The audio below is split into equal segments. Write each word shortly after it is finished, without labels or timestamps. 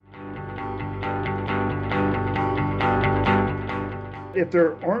If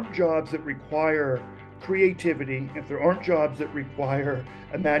there aren't jobs that require creativity, if there aren't jobs that require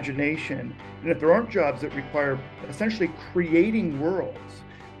imagination, and if there aren't jobs that require essentially creating worlds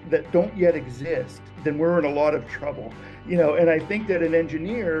that don't yet exist, then we're in a lot of trouble. And I think that an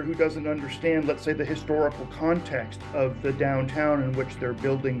engineer who doesn't understand, let's say, the historical context of the downtown in which they're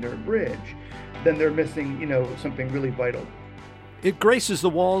building their bridge, then they're missing, something really vital. It graces the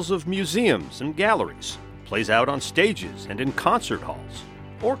walls of museums and galleries, plays out on stages and in concert halls,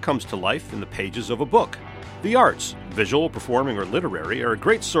 or comes to life in the pages of a book. The arts, visual, performing, or literary, are a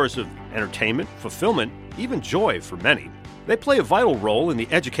great source of entertainment, fulfillment, even joy for many. They play a vital role in the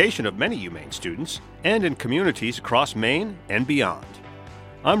education of many UMaine students and in communities across Maine and beyond.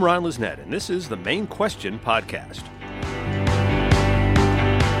 I'm Ron Lisnett, and this is the Maine Question podcast.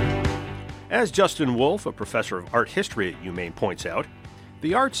 As Justin Wolfe, a professor of art history at UMaine, points out,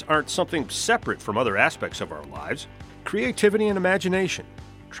 the arts aren't something separate from other aspects of our lives. Creativity and imagination,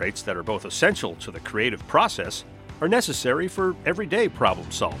 traits that are both essential to the creative process, are necessary for everyday problem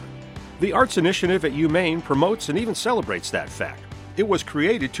solving. The Arts Initiative at UMaine promotes and even celebrates that fact. It was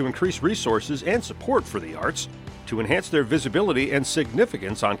created to increase resources and support for the arts, to enhance their visibility and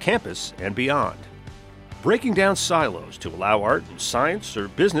significance on campus and beyond. Breaking down silos to allow art and science or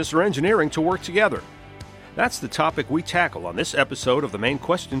business or engineering to work together. That's the topic we tackle on this episode of the Maine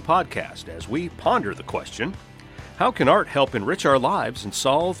Question podcast as we ponder the question, how can art help enrich our lives and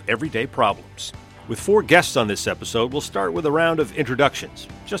solve everyday problems? With 4 guests on this episode, we'll start with a round of introductions,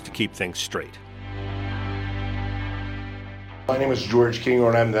 just to keep things straight. My name is George King,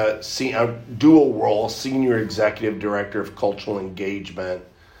 and I'm the dual role Senior Executive Director of Cultural Engagement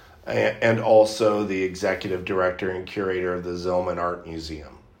and also the Executive Director and Curator of the Zillman Art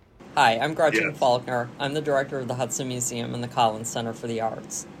Museum. Hi, I'm Gretchen Faulkner. I'm the Director of the Hudson Museum and the Collins Center for the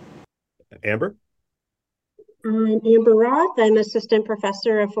Arts. Amber? I'm Amber Roth. I'm Assistant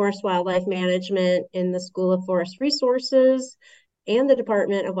Professor of Forest Wildlife Management in the School of Forest Resources and the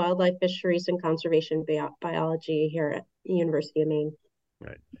Department of Wildlife, Fisheries, and Conservation Biology here at the University of Maine.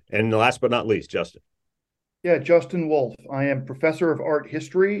 Right. And last but not least, Justin. Yeah, Justin Wolfe. I am Professor of Art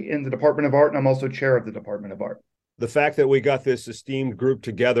History in the Department of Art, and I'm also Chair of the Department of Art. The fact that we got this esteemed group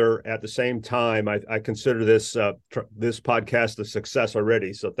together at the same time, I consider this podcast a success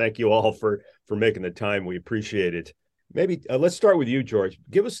already. So thank you all for making the time. We appreciate it. Maybe let's start with you, George.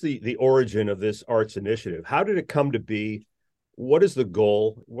 Give us the origin of this arts initiative. How did it come to be? What is the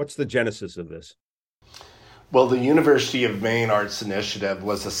goal? What's the genesis of this? Well, the University of Maine Arts Initiative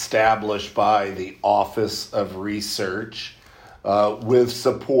was established by the Office of Research with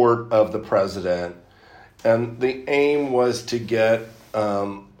support of the president. And the aim was to get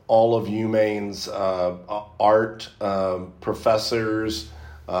all of UMaine's art professors,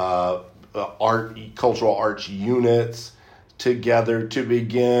 cultural arts units together to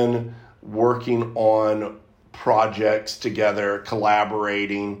begin working on projects together,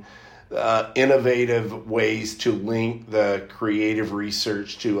 collaborating, innovative ways to link the creative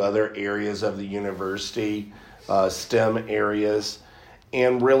research to other areas of the university, STEM areas,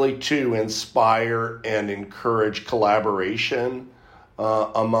 and really to inspire and encourage collaboration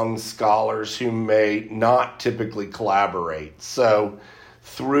among scholars who may not typically collaborate. So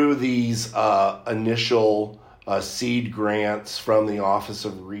through these initial seed grants from the Office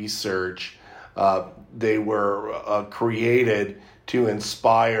of Research, they were created to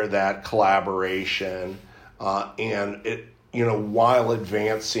inspire that collaboration and it, while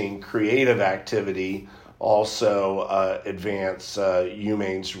advancing creative activity, also advance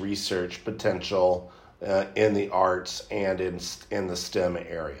UMaine's research potential in the arts and in the STEM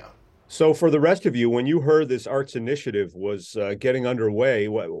area. So for the rest of you, when you heard this arts initiative was getting underway,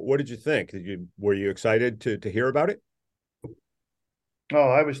 what did you think? Were you excited to hear about it? Oh,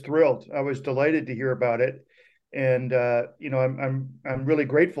 I was thrilled. I was delighted to hear about it. And, I'm really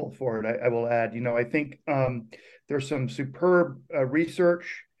grateful for it. I will add, I think there's some superb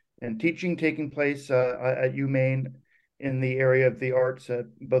research and teaching taking place at UMaine in the area of the arts,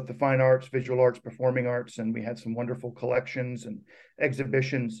 both the fine arts, visual arts, performing arts, and we had some wonderful collections and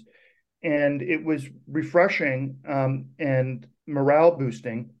exhibitions. And it was refreshing and morale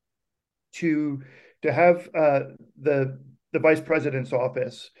boosting to have the vice president's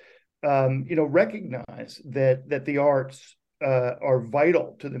office, recognize that the arts are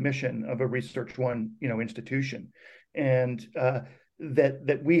vital to the mission of a Research One, institution, and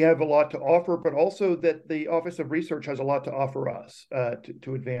that we have a lot to offer, but also that the Office of Research has a lot to offer us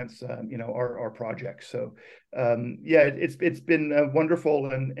to advance, our projects. So, it's been wonderful,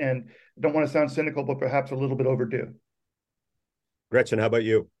 and I don't want to sound cynical, but perhaps a little bit overdue. Gretchen, how about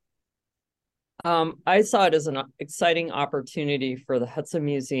you? I saw it as an exciting opportunity for the Hudson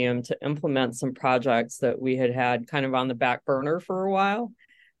Museum to implement some projects that we had kind of on the back burner for a while,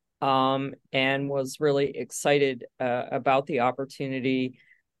 and was really excited about the opportunity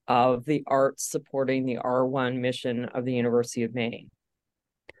of the arts supporting the R1 mission of the University of Maine.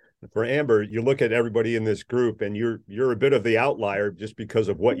 For Amber, you look at everybody in this group and you're a bit of the outlier just because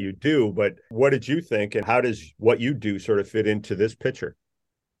of what you do, but what did you think and how does what you do sort of fit into this picture?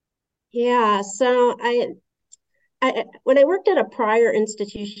 Yeah, so I when I worked at a prior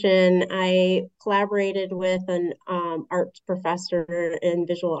institution, I collaborated with an arts professor in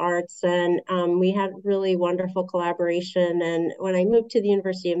visual arts, and we had really wonderful collaboration. And when I moved to the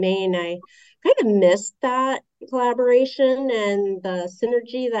University of Maine, I kind of missed that collaboration and the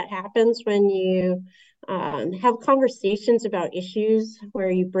synergy that happens when you have conversations about issues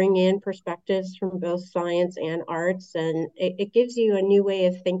where you bring in perspectives from both science and arts, and it gives you a new way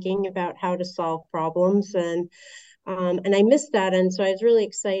of thinking about how to solve problems. And I missed that. And so I was really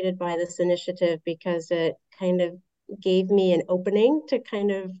excited by this initiative because it kind of gave me an opening to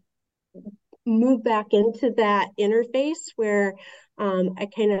kind of move back into that interface where I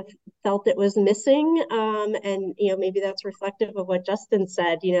kind of felt it was missing. And, maybe that's reflective of what Justin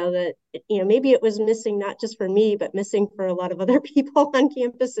said, that, maybe it was missing not just for me, but missing for a lot of other people on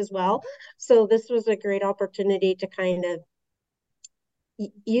campus as well. So this was a great opportunity to kind of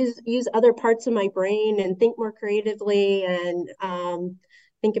use other parts of my brain and think more creatively and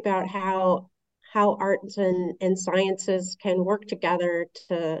think about how arts and sciences can work together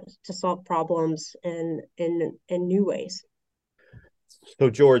to solve problems in new ways.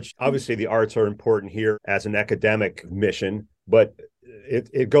 So, George, obviously the arts are important here as an academic mission, but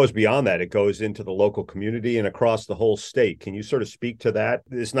it goes beyond that. It goes into the local community and across the whole state. Can you sort of speak to that?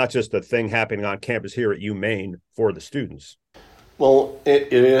 It's not just a thing happening on campus here at UMaine for the students. Well,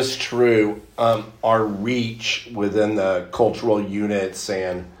 it is true. Our reach within the cultural units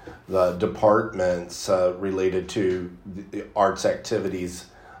and the departments related to the arts activities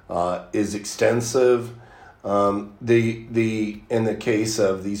is extensive. In the case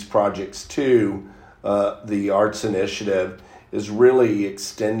of these projects too, the Arts Initiative is really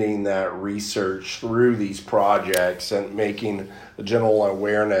extending that research through these projects and making a general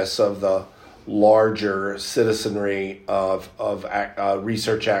awareness of the larger citizenry of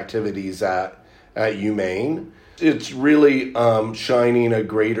research activities at UMaine. It's really shining a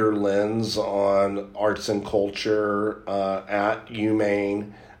greater lens on arts and culture at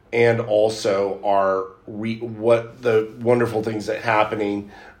UMaine, and also what the wonderful things that are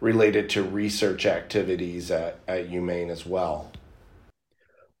happening related to research activities at UMaine as well.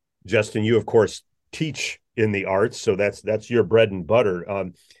 Justin, you of course teach in the arts, so that's your bread and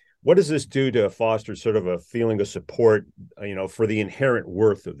butter. What does this do to foster sort of a feeling of support, for the inherent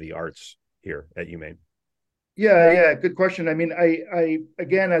worth of the arts here at UMaine? Yeah, good question. I mean, I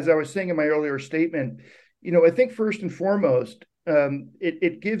again, as I was saying in my earlier statement, I think first and foremost,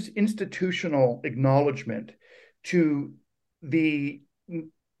 it gives institutional acknowledgement to the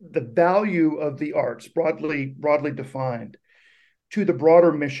value of the arts, broadly defined, to the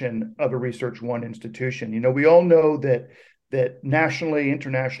broader mission of a Research One institution. We all know that nationally,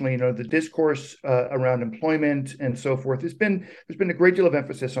 internationally, the discourse around employment and so forth there's been a great deal of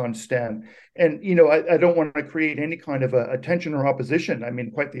emphasis on STEM, and I don't want to create any kind of a tension or opposition. I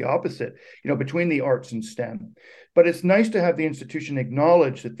mean, quite the opposite, between the arts and STEM. But it's nice to have the institution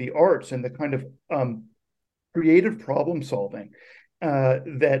acknowledge that the arts and the kind of creative problem solving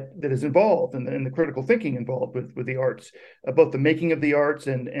that is involved and the critical thinking involved with the arts, both the making of the arts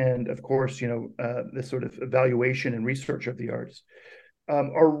and of course, the sort of evaluation and research of the arts,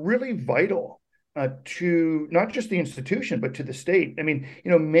 are really vital to not just the institution, but to the state. I mean,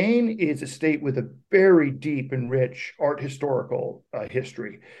 Maine is a state with a very deep and rich art historical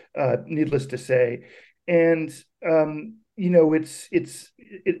history, needless to say. And it's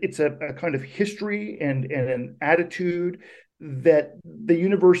a kind of history and an attitude that the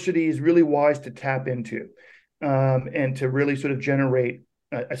university is really wise to tap into, and to really sort of generate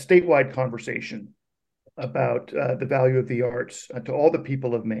a statewide conversation about the value of the arts to all the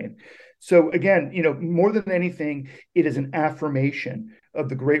people of Maine. So again, more than anything, it is an affirmation of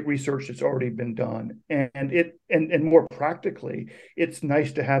the great research that's already been done, and more practically, it's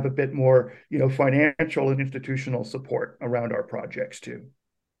nice to have a bit more, financial and institutional support around our projects too.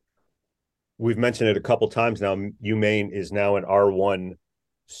 We've mentioned it a couple times now. UMaine is now an R1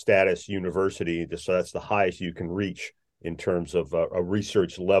 status university, so that's the highest you can reach in terms of a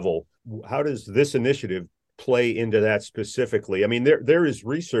research level. How does this initiative play into that specifically? I mean, there is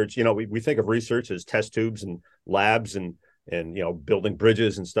research. We think of research as test tubes and labs and and building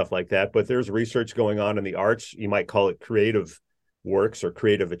bridges and stuff like that. But there's research going on in the arts. You might call it creative works or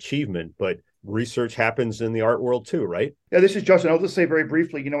creative achievement, but research happens in the art world too, right? Yeah, this is Justin. I'll just say very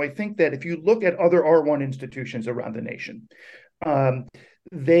briefly, I think that if you look at other R1 institutions around the nation,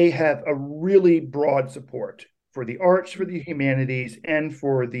 they have a really broad support for the arts, for the humanities, and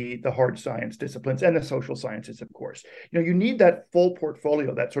for the hard science disciplines and the social sciences, of course. You need that full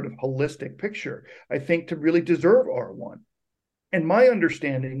portfolio, that sort of holistic picture, I think, to really deserve R1. And my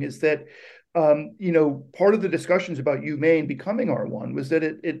understanding is that, part of the discussions about UMaine becoming R1 was that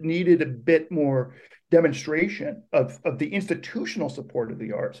it needed a bit more demonstration of the institutional support of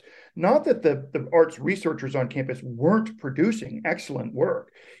the arts. Not that the arts researchers on campus weren't producing excellent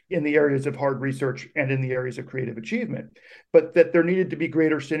work in the areas of hard research and in the areas of creative achievement, but that there needed to be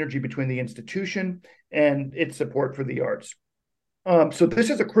greater synergy between the institution and its support for the arts. So this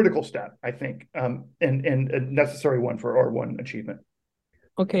is a critical step, I think, and a necessary one for R1 achievement.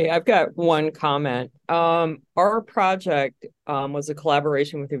 Okay, I've got one comment. Our project was a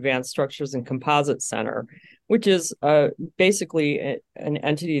collaboration with the Advanced Structures and Composites Center, which is basically an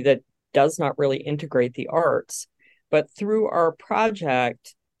entity that does not really integrate the arts. But through our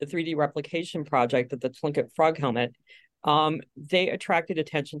project, the 3D replication project of the Tlingit frog helmet, they attracted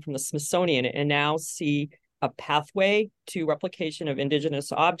attention from the Smithsonian and now see a pathway to replication of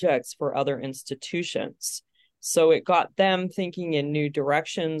indigenous objects for other institutions. So it got them thinking in new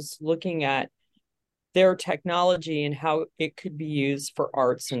directions, looking at their technology and how it could be used for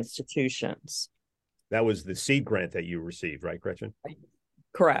arts institutions. That was the seed grant that you received, right, Gretchen?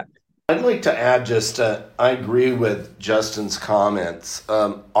 Correct. I'd like to add I agree with Justin's comments.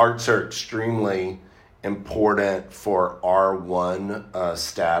 Arts are extremely important for R1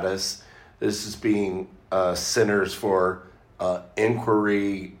 status. This is being centers for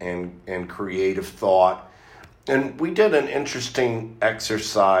inquiry and creative thought. And we did an interesting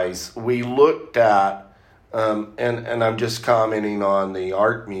exercise. We looked at, and I'm just commenting on the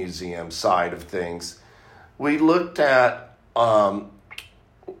art museum side of things. We looked at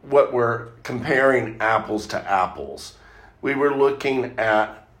what we're comparing apples to apples. We were looking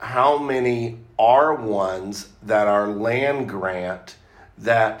at how many R1s that are land grant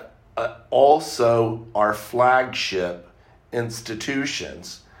that also are flagship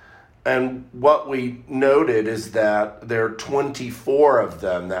institutions. And what we noted is that there are 24 of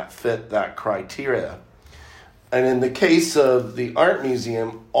them that fit that criteria. And in the case of the art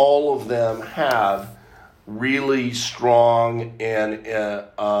museum, all of them have really strong and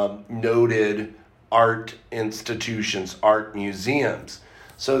noted art institutions, art museums.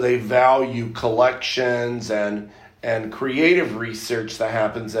 So they value collections and creative research that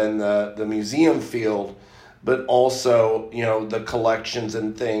happens in the museum field, but also, the collections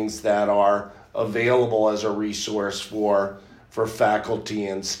and things that are available as a resource for faculty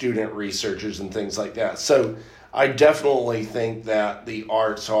and student researchers and things like that. So I definitely think that the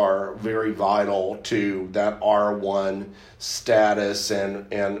arts are very vital to that R1 status.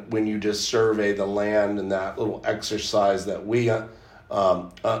 And when you just survey the land and that little exercise that we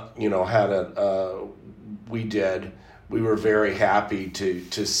did, we were very happy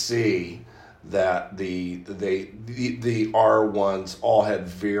to see that the R1s all had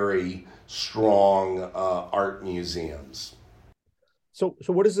very strong art museums. So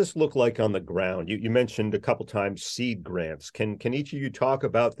what does this look like on the ground? You mentioned a couple times seed grants. Can each of you talk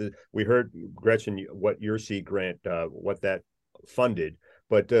about we heard, Gretchen, what your seed grant, what that funded,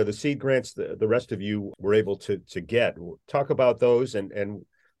 but the seed grants the rest of you were able to get. Talk about those and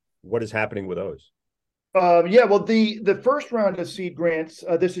what is happening with those. Well, the first round of seed grants,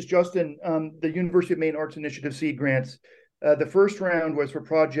 this is Justin, the University of Maine Arts Initiative seed grants. The first round was for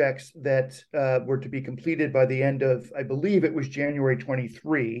projects that were to be completed by the end of, I believe it was January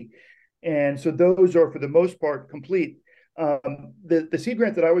 23. And so those are, for the most part, complete. The seed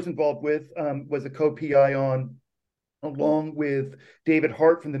grant that I was involved with was a co-PI on, along with David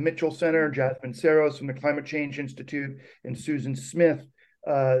Hart from the Mitchell Center, Jasmine Saros from the Climate Change Institute, and Susan Smith,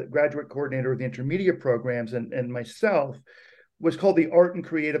 graduate coordinator of the intermediate programs, and myself, was called the Art and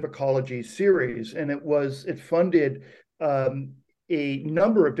Creative Ecology series. And it funded a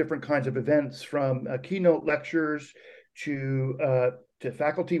number of different kinds of events, from keynote lectures to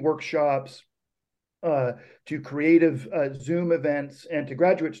faculty workshops, to creative Zoom events, and to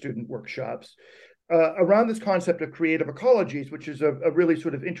graduate student workshops around this concept of creative ecologies, which is a really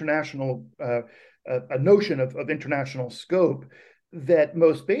sort of international, a notion of international scope that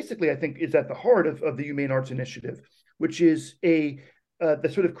most basically, I think, is at the heart of the UMaine Arts Initiative, which is the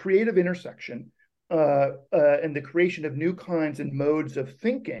sort of creative intersection and the creation of new kinds and modes of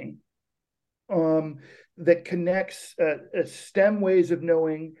thinking that connects STEM ways of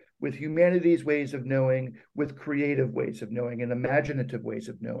knowing with humanities ways of knowing, with creative ways of knowing and imaginative ways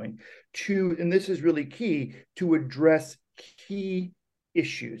of knowing, and this is really key, to address key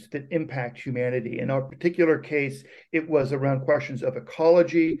issues that impact humanity. In our particular case, it was around questions of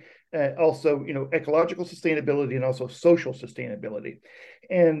ecology, also, ecological sustainability, and also social sustainability.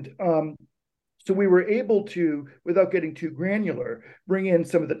 And so we were able to, without getting too granular, bring in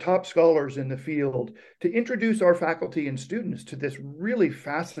some of the top scholars in the field to introduce our faculty and students to this really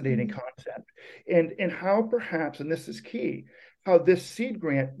fascinating concept, and how perhaps, and this is key, how this seed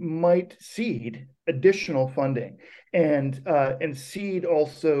grant might seed additional funding and seed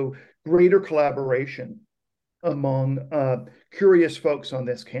also greater collaboration among curious folks on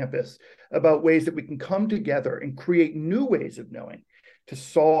this campus about ways that we can come together and create new ways of knowing to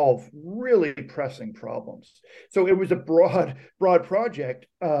solve really pressing problems. So it was a broad project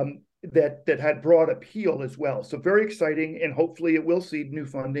that had broad appeal as well. So very exciting, and hopefully it will seed new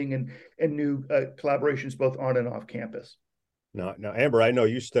funding and new collaborations both on and off campus. Now, Amber, I know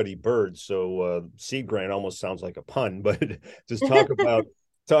you study birds, so seed grant almost sounds like a pun, but just talk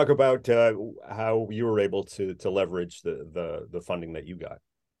about how you were able to leverage the funding that you got.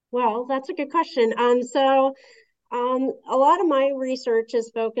 Well, that's a good question. A lot of my research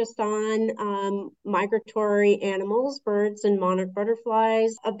is focused on migratory animals, birds and monarch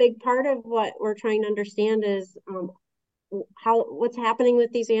butterflies. A big part of what we're trying to understand is what's happening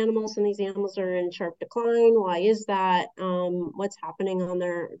with these animals, and these animals are in sharp decline. Why is that? What's happening on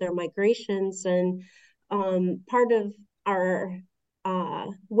their migrations? And part of our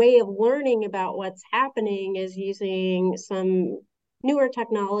way of learning about what's happening is using some newer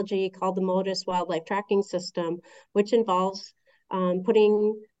technology called the MODIS wildlife tracking system, which involves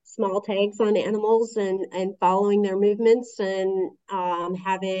putting small tags on animals and following their movements, and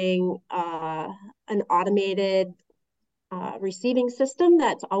having an automated receiving system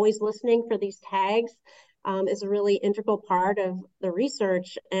that's always listening for these tags is a really integral part of the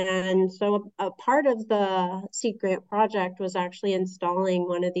research. And so a part of the seed grant project was actually installing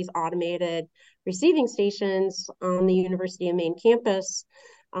one of these automated receiving stations on the University of Maine campus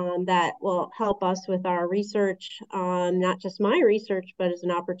that will help us with our research, not just my research, but as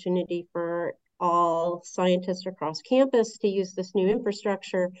an opportunity for all scientists across campus to use this new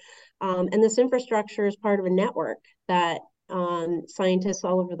infrastructure. And this infrastructure is part of a network that scientists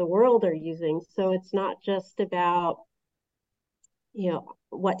all over the world are using. So it's not just about,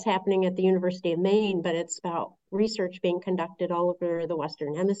 what's happening at the University of Maine, but it's about research being conducted all over the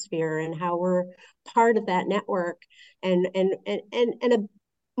Western Hemisphere, and how we're part of that network, and a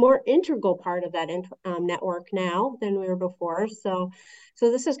more integral part of that network now than we were before. So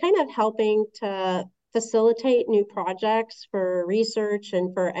this is kind of helping to facilitate new projects for research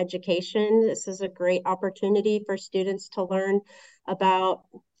and for education. This is a great opportunity for students to learn about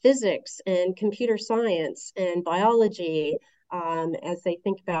physics and computer science and biology as they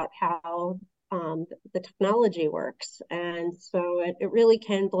think about how the technology works. And so it really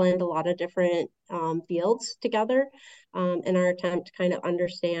can blend a lot of different fields together in our attempt to kind of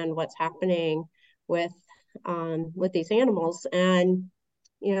understand what's happening with these animals. And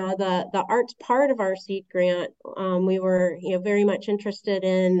the arts part of our seed grant, we were very much interested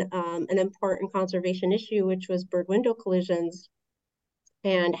in an important conservation issue, which was bird window collisions,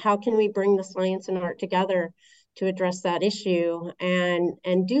 and how can we bring the science and art together to address that issue,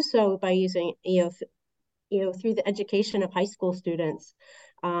 and do so by using through the education of high school students,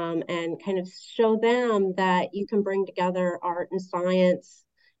 and kind of show them that you can bring together art and science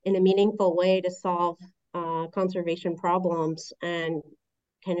in a meaningful way to solve conservation problems, and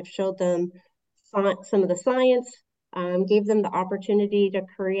kind of showed them some of the science, gave them the opportunity to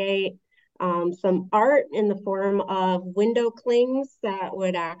create some art in the form of window clings that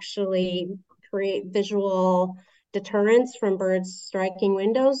would actually create visual deterrence from birds striking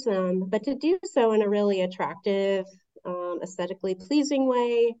windows, but to do so in a really attractive, aesthetically pleasing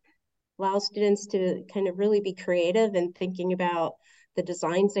way, allow students to kind of really be creative and thinking about the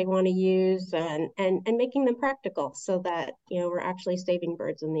designs they want to use, and making them practical so that we're actually saving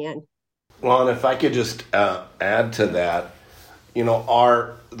birds in the end. Well, and if I could just add to that,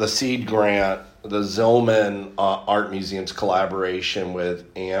 the seed grant, the Zillman Art Museum's collaboration with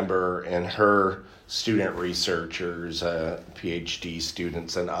Amber and her student researchers, PhD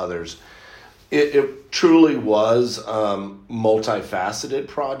students and others, it truly was a multifaceted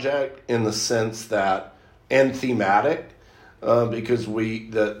project in the sense that, and thematic, because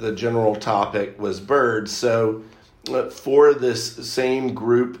the general topic was birds. So for this same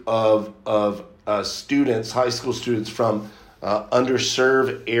group of students, high school students from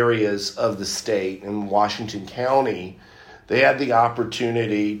underserved areas of the state in Washington County, they had the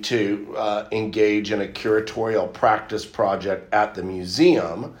opportunity to engage in a curatorial practice project at the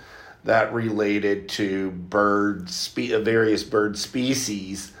museum that related to various bird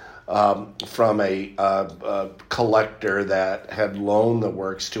species from a collector that had loaned the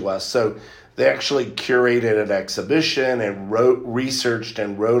works to us. So they actually curated an exhibition and researched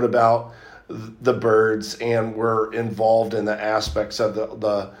and wrote about the birds and were involved in the aspects of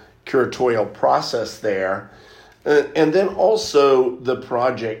the curatorial process there. And then also the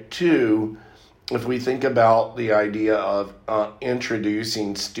project too, if we think about the idea of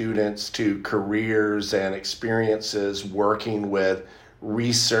introducing students to careers and experiences working with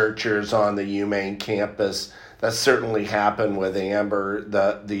researchers on the UMaine campus, that certainly happened with Amber,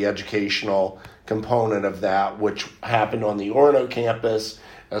 the educational component of that, which happened on the Orono campus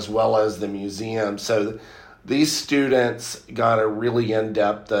as well as the museum. So these students got a really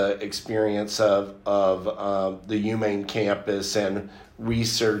in-depth experience of the UMaine campus and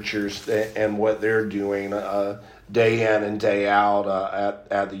researchers and what they're doing day in and day out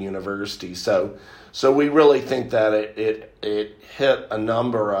at the university. So we really think that it hit a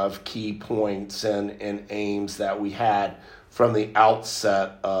number of key points and aims that we had from the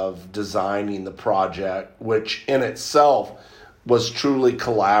outset of designing the project, which in itself was truly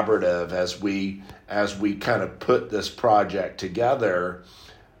collaborative as we kind of put this project together.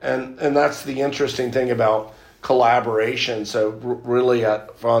 And that's the interesting thing about collaboration. So really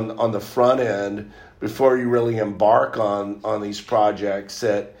on the front end, before you really embark on these projects,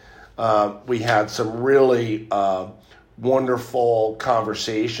 that we had some really wonderful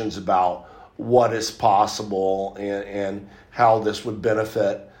conversations about what is possible and how this would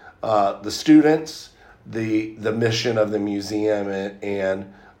benefit the students, the mission of the museum,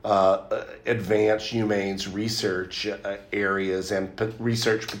 and advance UMaine's research areas and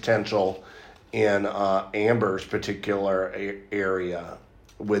research potential in Amber's particular area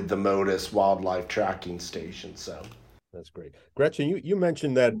with the MODIS wildlife tracking station. So that's great. Gretchen, you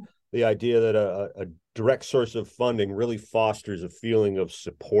mentioned that the idea that a direct source of funding really fosters a feeling of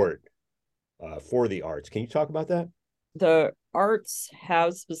support for the arts. Can you talk about that? The arts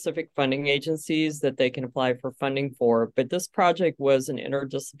have specific funding agencies that they can apply for funding for, but this project was an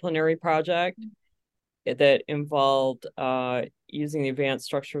interdisciplinary project that involved using the Advanced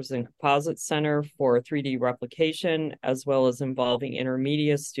Structures and Composites Center for 3D replication, as well as involving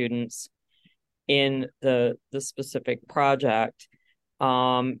intermediate students in the specific project.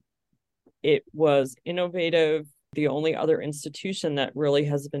 It was innovative. The only other institution that really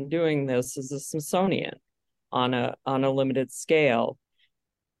has been doing this is the Smithsonian on a limited scale.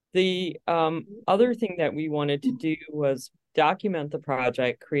 The other thing that we wanted to do was document the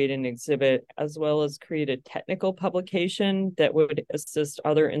project, create an exhibit, as well as create a technical publication that would assist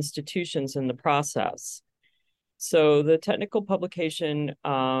other institutions in the process. So the technical publication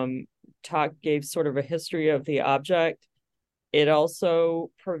gave sort of a history of the object. It also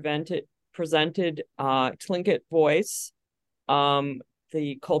presented Tlingit voice,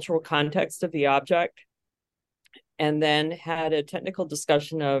 the cultural context of the object, and then had a technical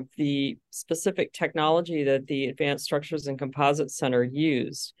discussion of the specific technology that the Advanced Structures and Composites Center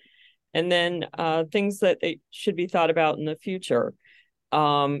used. And then things that should be thought about in the future.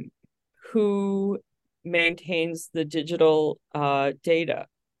 Who maintains the digital data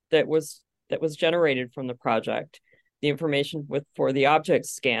that was generated from the project? The information for the object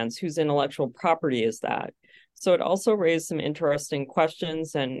scans, whose intellectual property is that? So it also raised some interesting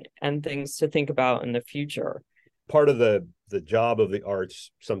questions and things to think about in the future. Part of the job of the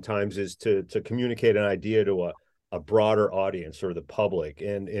arts sometimes is to communicate an idea to a broader audience or the public.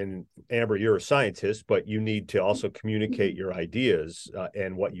 And Amber, you're a scientist, but you need to also communicate your ideas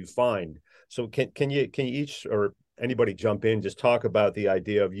and what you find. So can you each or anybody jump in, just talk about the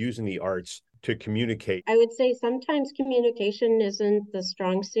idea of using the arts to communicate? I would say sometimes communication isn't the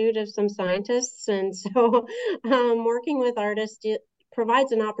strong suit of some scientists. And so working with artists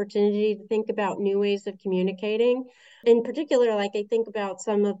provides an opportunity to think about new ways of communicating. In particular, like I think about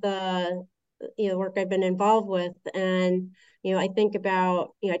some of the work I've been involved with, and I think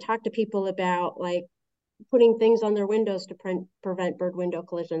about I talk to people about like putting things on their windows to prevent bird window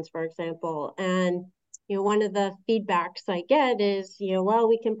collisions, for example. And one of the feedbacks I get is well,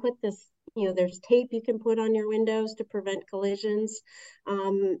 we can put this, there's tape you can put on your windows to prevent collisions.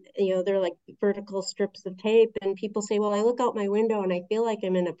 They're like vertical strips of tape, and people say, well, I look out my window and I feel like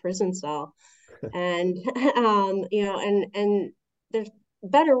I'm in a prison cell. And and there's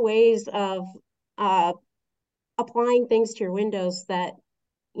better ways of applying things to your windows that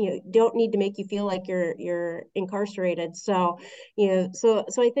don't need to make you feel like you're incarcerated. So, so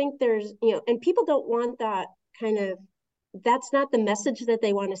I think there's, and people don't want that kind of, that's not the message that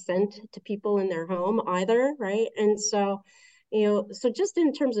they want to send to people in their home either, right? And so, so just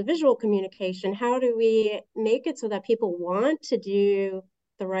in terms of visual communication, how do we make it so that people want to do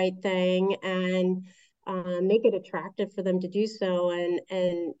the right thing and make it attractive for them to do so,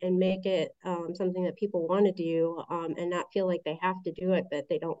 and make it something that people want to do, and not feel like they have to do it, that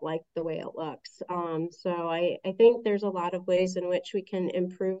they don't like the way it looks. So I think there's a lot of ways in which we can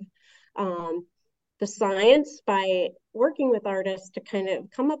improve the science by working with artists to kind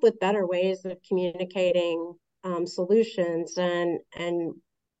of come up with better ways of communicating solutions, and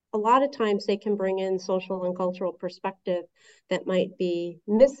a lot of times they can bring in social and cultural perspective that might be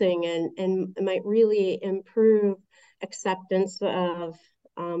missing, and might really improve acceptance of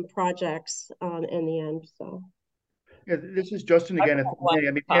projects in the end. So Yeah, this is Justin again. If I may.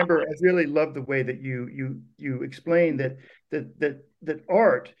 I mean, Amber, I really love the way that you explain that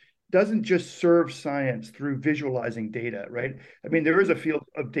art doesn't just serve science through visualizing data, right? I mean, there is a field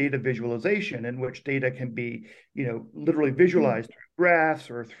of data visualization in which data can be, literally visualized through graphs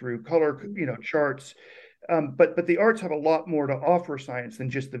or through color, charts. But the arts have a lot more to offer science than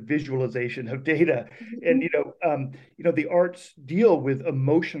just the visualization of data. And the arts deal with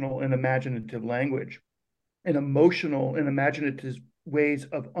emotional and imaginative language, and emotional and imaginative ways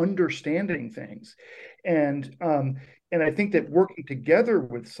of understanding things. And I think that working together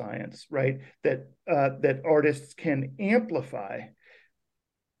with science, right, that artists can amplify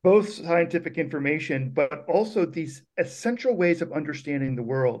both scientific information, but also these essential ways of understanding the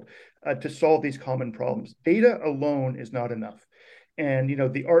world, to solve these common problems. Data alone is not enough. And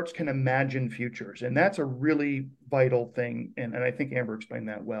the arts can imagine futures, and that's a really vital thing. And I think Amber explained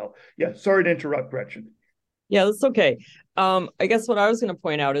that well. Yeah, sorry to interrupt, Gretchen. Yeah, that's okay. I guess what I was going to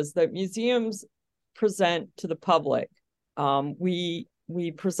point out is that museums present to the public. We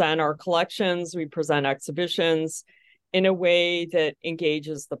present our collections, we present exhibitions in a way that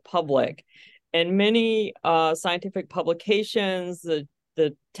engages the public. And many scientific publications, the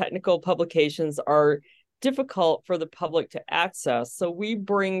technical publications, are difficult for the public to access. So we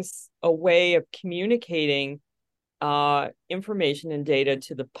bring a way of communicating information and data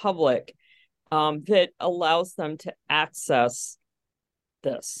to the public that allows them to access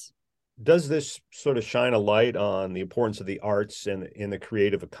this. Does this sort of shine a light on the importance of the arts and in the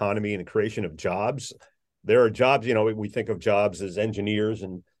creative economy and the creation of jobs? There are jobs, we think of jobs as engineers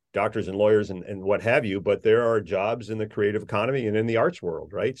and doctors and lawyers and what have you, but there are jobs in the creative economy and in the arts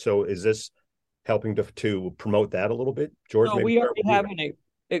world, right? So is this helping to promote that a little bit? George, So maybe we already have an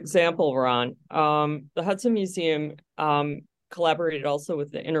example, Ron. The Hudson Museum collaborated also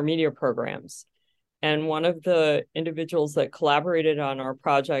with the intermediate programs. And one of the individuals that collaborated on our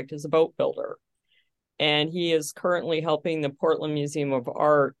project is a boat builder. And he is currently helping the Portland Museum of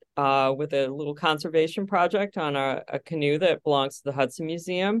Art with a little conservation project on a canoe that belongs to the Hudson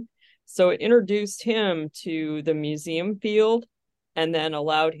Museum. So it introduced him to the museum field and then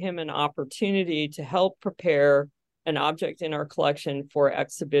allowed him an opportunity to help prepare an object in our collection for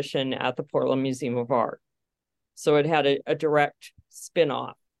exhibition at the Portland Museum of Art. So it had a direct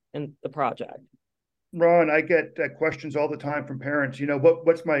spin-off in the project. Ron, I get questions all the time from parents.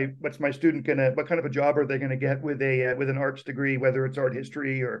 What's my student gonna? What kind of a job are they gonna get with an arts degree, whether it's art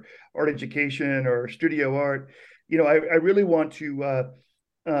history or art education or studio art? I really want to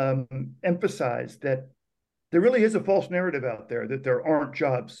emphasize that there really is a false narrative out there that there aren't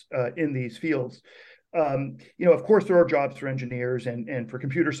jobs in these fields. Of course, there are jobs for engineers and for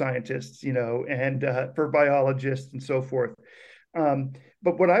computer scientists, and for biologists and so forth.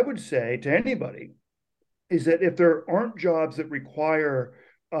 But what I would say to anybody is that if there aren't jobs that require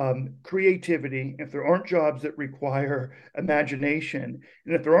creativity, if there aren't jobs that require imagination,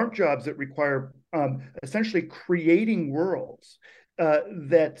 and if there aren't jobs that require essentially creating worlds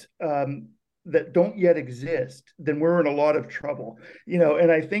that don't yet exist, then we're in a lot of trouble.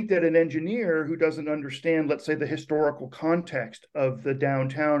 And I think that an engineer who doesn't understand, let's say, the historical context of the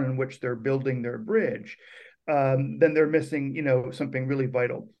downtown in which they're building their bridge, then they're missing, something really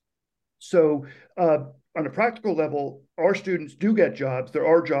vital. So on a practical level, our students do get jobs. There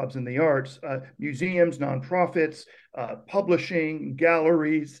are jobs in the arts, museums, nonprofits, publishing,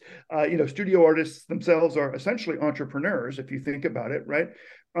 galleries. Studio artists themselves are essentially entrepreneurs, if you think about it, right?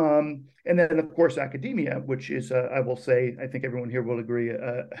 And then, of course, academia, which is, I will say, I think everyone here will agree,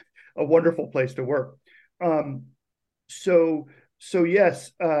 a wonderful place to work. So So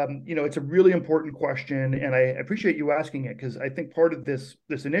yes, it's a really important question, and I appreciate you asking it because I think part of this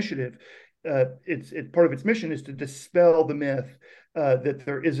initiative, it's part of its mission is to dispel the myth that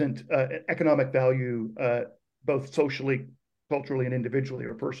there isn't economic value, both socially, culturally, and individually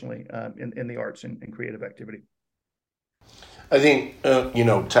or personally, in the arts and creative activity. I think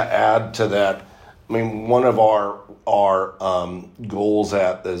to add to that, I mean, one of our goals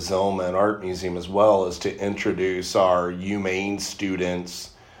at the Zillman Art Museum as well is to introduce our UMaine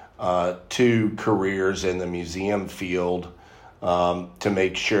students to careers in the museum field, to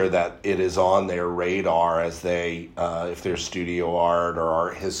make sure that it is on their radar as they, if they're studio art or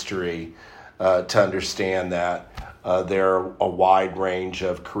art history, to understand that there are a wide range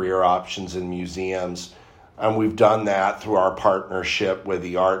of career options in museums. And we've done that through our partnership with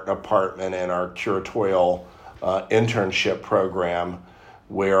the art department and our curatorial internship program,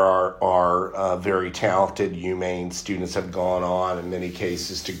 where our very talented UMaine students have gone on, in many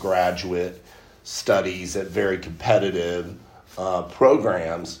cases, to graduate studies at very competitive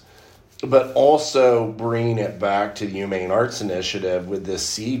programs. But also bringing it back to the UMaine Arts Initiative with this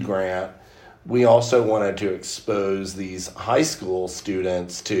seed grant, we also wanted to expose these high school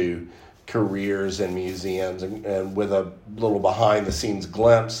students to careers in museums, and with a little behind the scenes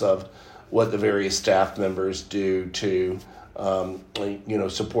glimpse of what the various staff members do to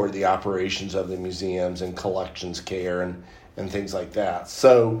support the operations of the museums and collections care and things like that.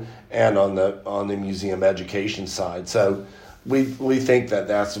 So, and on the museum education side. So we think that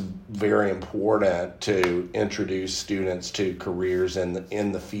that's very important to introduce students to careers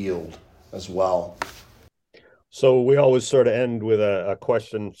in the field as well. So we always sort of end with a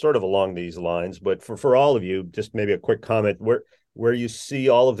question sort of along these lines, but for all of you, just maybe a quick comment where you see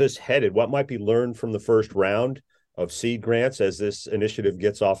all of this headed. What might be learned from the first round of seed grants as this initiative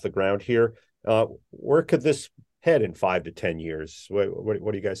gets off the ground here? Where could this head in 5 to 10 years? What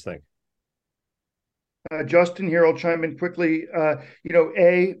do you guys think? Justin here, I'll chime in quickly.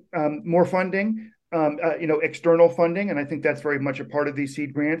 More funding, external funding, and I think that's very much a part of these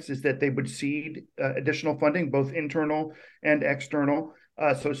seed grants is that they would seed additional funding, both internal and external.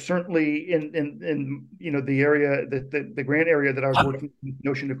 So certainly in the area, the grant area that I was working with, the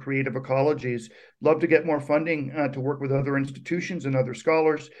notion of creative ecologies, love to get more funding to work with other institutions and other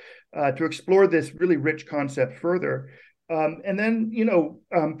scholars to explore this really rich concept further. And then,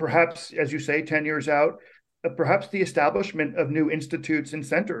 perhaps, as you say, 10 years out, perhaps the establishment of new institutes and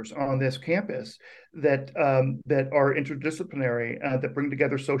centers on this campus that are interdisciplinary, that bring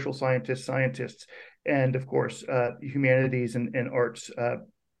together social scientists, and of course, humanities and arts,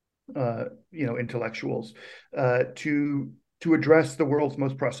 intellectuals, to address the world's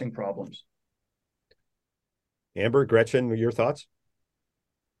most pressing problems. Amber, Gretchen, your thoughts?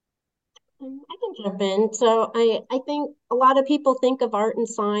 I can jump in. So I think a lot of people think of art and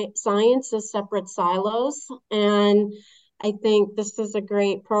science as separate silos. And I think this is a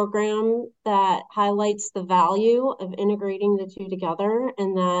great program that highlights the value of integrating the two together,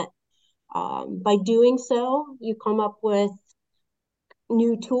 and that by doing so, you come up with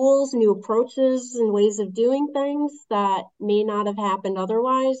new tools, new approaches, and ways of doing things that may not have happened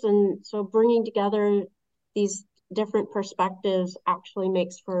otherwise. And so bringing together these different perspectives actually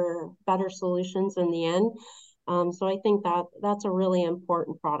makes for better solutions in the end. So I think that that's a really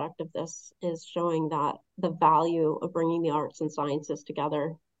important product of this, is showing that the value of bringing the arts and sciences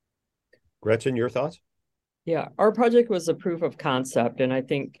together. Gretchen, your thoughts? Yeah, our project was a proof of concept, and I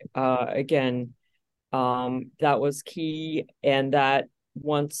think again that was key, and that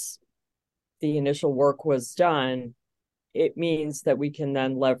once the initial work was done, it means that we can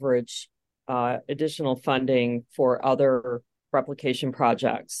then leverage additional funding for other replication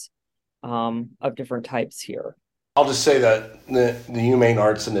projects of different types here. I'll just say that the UMaine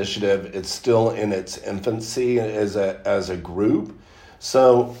Arts Initiative, it's still in its infancy as a group.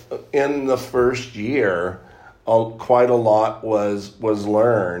 So in the first year, quite a lot was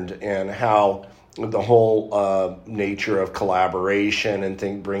learned, and how the whole nature of collaboration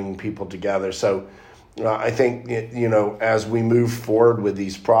and bringing people together. So I think, as we move forward with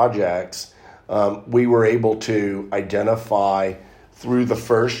these projects, we were able to identify through the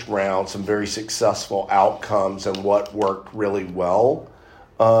first round some very successful outcomes and what worked really well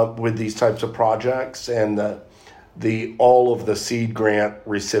with these types of projects. And all of the seed grant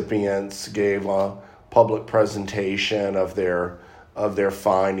recipients gave a public presentation of their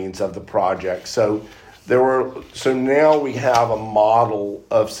findings of the project. So now we have a model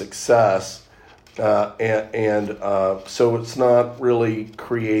of success. So it's not really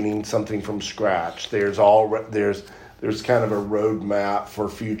creating something from scratch. There's kind of a roadmap for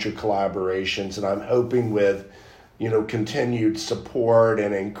future collaborations, and I'm hoping with continued support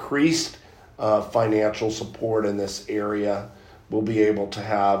and increased financial support in this area, we'll be able to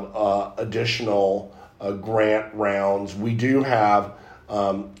have additional grant rounds. We do have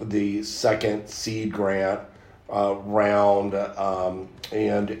the second seed grant round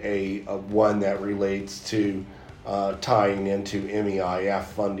and a one that relates to tying into MEIF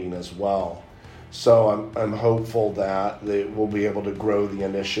funding as well. So I'm hopeful that we'll be able to grow the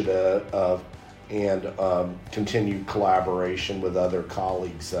initiative and continued collaboration with other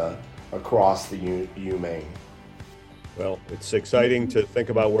colleagues across the UMaine. Well, it's exciting to think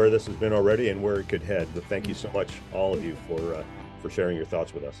about where this has been already and where it could head. But thank you so much, all of you, for sharing your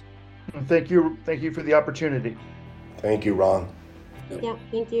thoughts with us. Thank you for the opportunity. Thank you, Ron. Yeah,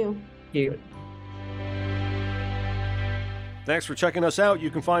 thank you. Thank you. Thanks for checking us out.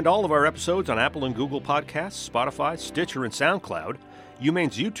 You can find all of our episodes on Apple and Google Podcasts, Spotify, Stitcher, and SoundCloud,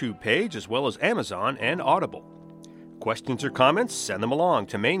 UMaine's YouTube page, as well as Amazon and Audible. Questions or comments? Send them along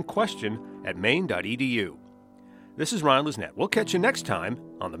to Maine Question at maine.edu. This is Ron Lisnett. We'll catch you next time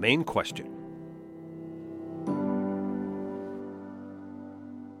on the Maine Question.